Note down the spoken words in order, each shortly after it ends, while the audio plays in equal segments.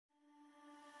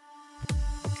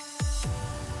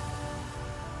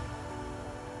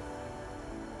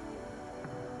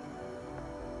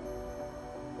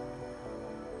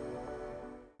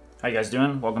How you guys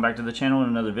doing? Welcome back to the channel in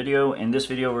another video. In this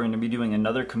video we're going to be doing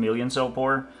another chameleon cell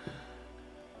pour.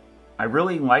 I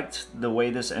really liked the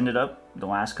way this ended up the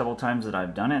last couple times that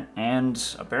I've done it, and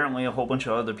apparently a whole bunch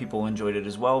of other people enjoyed it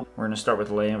as well. We're going to start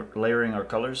with layering our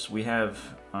colors. We have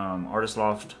Artist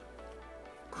Loft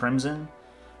Crimson,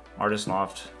 Artist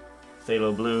Loft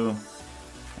Phthalo Blue,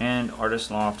 and Artist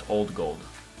Loft Old Gold.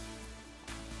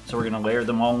 So we're going to layer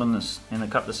them all in the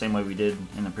cup the same way we did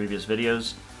in the previous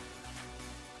videos,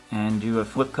 and do a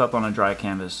flip cup on a dry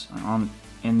canvas.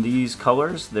 In these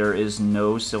colors, there is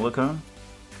no silicone.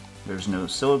 There's no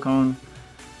silicone.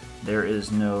 There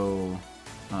is no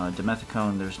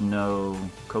dimethicone. There's no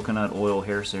coconut oil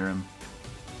hair serum,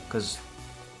 because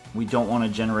we don't want to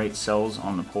generate cells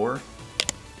on the pour.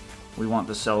 We want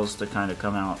the cells to kind of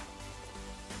come out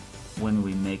when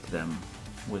we make them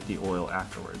with the oil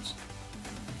afterwards.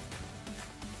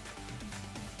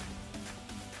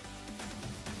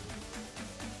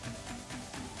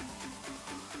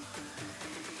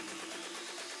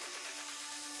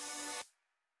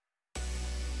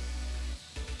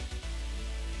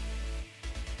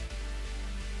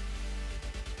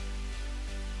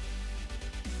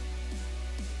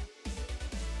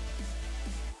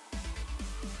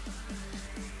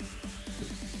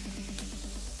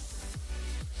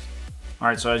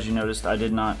 Alright, so as you noticed, I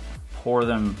did not pour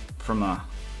them from a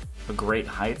great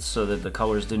height so that the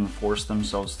colors didn't force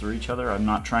themselves through each other. I'm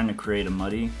not trying to create a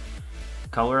muddy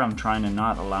color. I'm trying to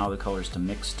not allow the colors to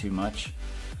mix too much.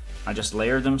 I just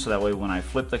layered them so that way when I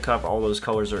flip the cup, all those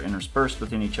colors are interspersed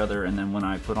within each other, and then when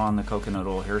I put on the coconut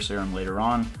oil hair serum later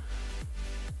on,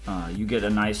 you get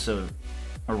a nice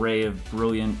array of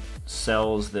brilliant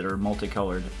cells that are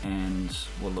multicolored and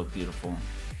will look beautiful.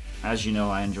 As you know,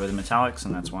 I enjoy the metallics,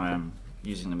 and that's why I'm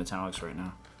using the metallics right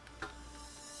now.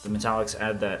 The metallics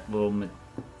add that little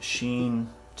sheen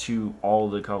to all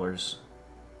the colors,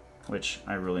 which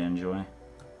I really enjoy.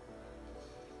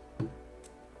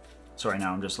 So right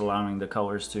now I'm just allowing the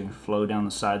colors to flow down the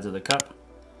sides of the cup.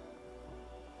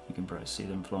 You can probably see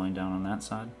them flowing down on that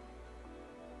side.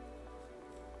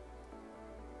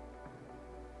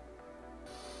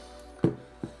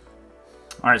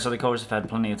 Alright, so the colors have had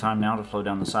plenty of time now to flow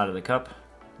down the side of the cup.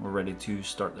 We're ready to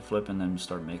start the flip and then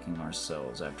start making our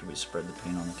cells after we spread the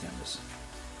paint on the canvas.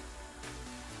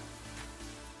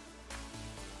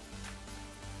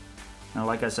 Now,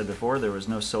 like I said before, there was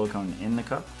no silicone in the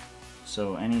cup,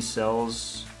 so any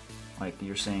cells, like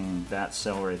you're seeing that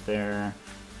cell right there,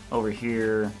 over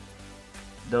here,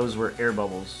 those were air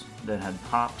bubbles that had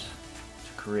popped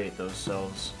to create those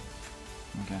cells.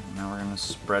 Okay, now we're going to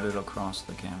spread it across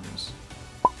the canvas.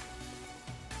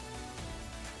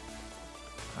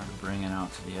 Try to bring it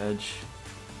out to the edge.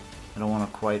 I don't want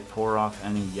to quite pour off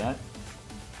any yet,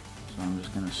 so I'm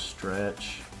just going to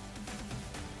stretch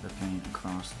the paint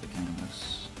across the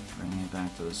canvas, bringing it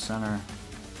back to the center,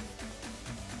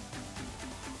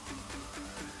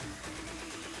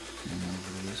 and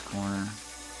over to this corner.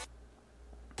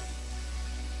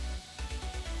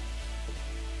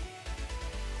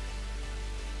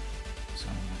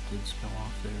 Some of that did spill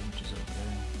off there, which is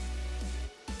okay.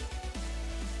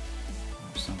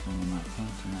 There's something in my paint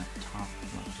in that top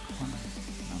left corner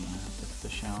I'm going to have to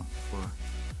fish out for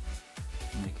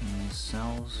making these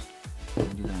cells. I'm going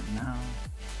to do that now.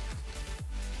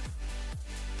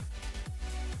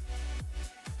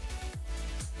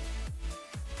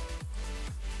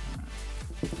 Alright.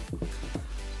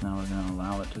 So now we're going to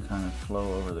allow it to kind of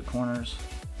flow over the corners.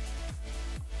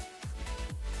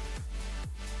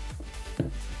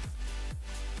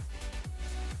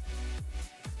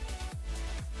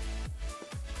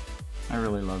 I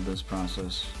really love this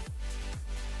process.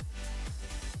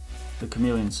 The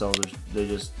chameleon cells,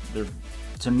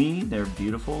 to me, they're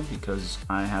beautiful because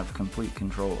I have complete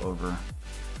control over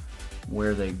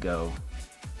where they go.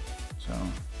 So,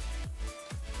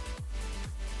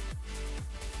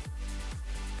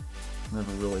 they have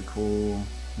a really cool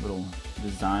little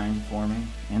design for me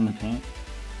in the paint.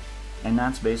 And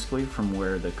that's basically from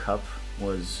where the cup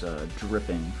was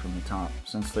dripping from the top.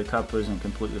 Since the cup wasn't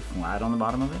completely flat on the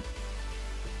bottom of it,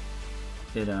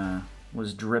 it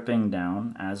was dripping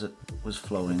down as it was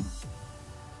flowing.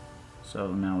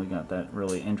 So now we got that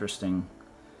really interesting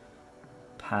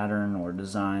pattern or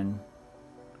design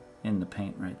in the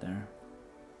paint right there.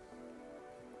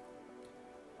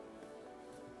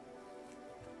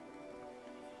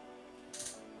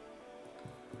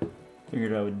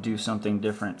 Figured I would do something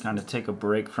different, kind of take a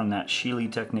break from that Sheely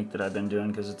technique that I've been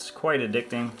doing, because it's quite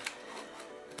addicting.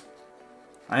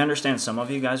 I understand some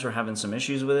of you guys were having some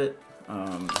issues with it.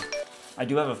 I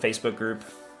do have a Facebook group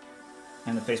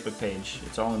and the Facebook page.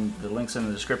 It's all in the links in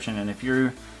the description, and if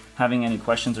you're having any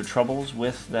questions or troubles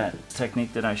with that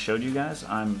technique that I showed you guys.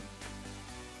 I'm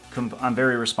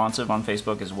very responsive on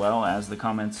Facebook as well as the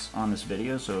comments on this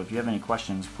video, so if you have any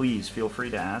questions, please feel free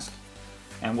to ask,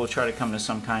 and we'll try to come to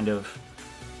some kind of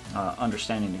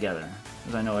understanding together.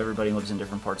 Because I know everybody lives in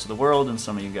different parts of the world, and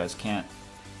some of you guys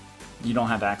you don't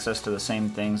have access to the same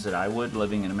things that I would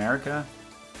living in America.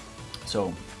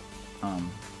 So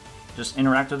just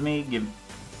interact with me,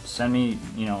 send me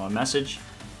a message,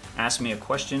 ask me a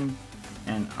question,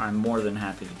 and I'm more than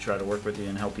happy to try to work with you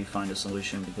and help you find a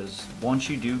solution, because once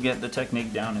you do get the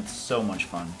technique down, it's so much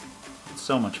fun. It's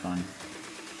so much fun.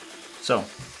 So,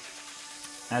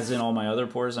 as in all my other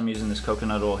pours, I'm using this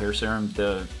coconut oil hair serum.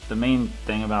 The main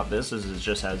thing about this is it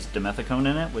just has dimethicone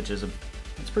in it, which is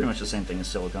it's pretty much the same thing as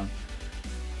silicone.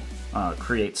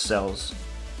 Creates cells.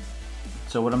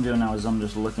 So what I'm doing now is I'm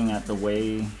just looking at the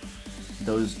way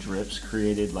those drips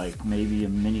created like maybe a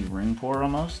mini ring pour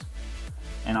almost.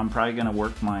 And I'm probably going to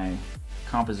work my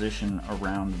composition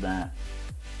around that.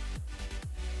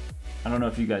 I don't know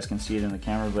if you guys can see it in the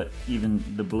camera, but even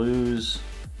the blues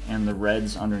and the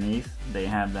reds underneath, they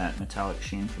have that metallic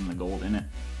sheen from the gold in it.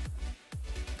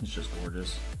 It's just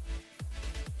gorgeous.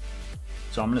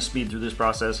 So I'm going to speed through this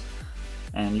process,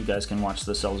 and you guys can watch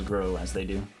the cells grow as they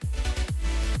do.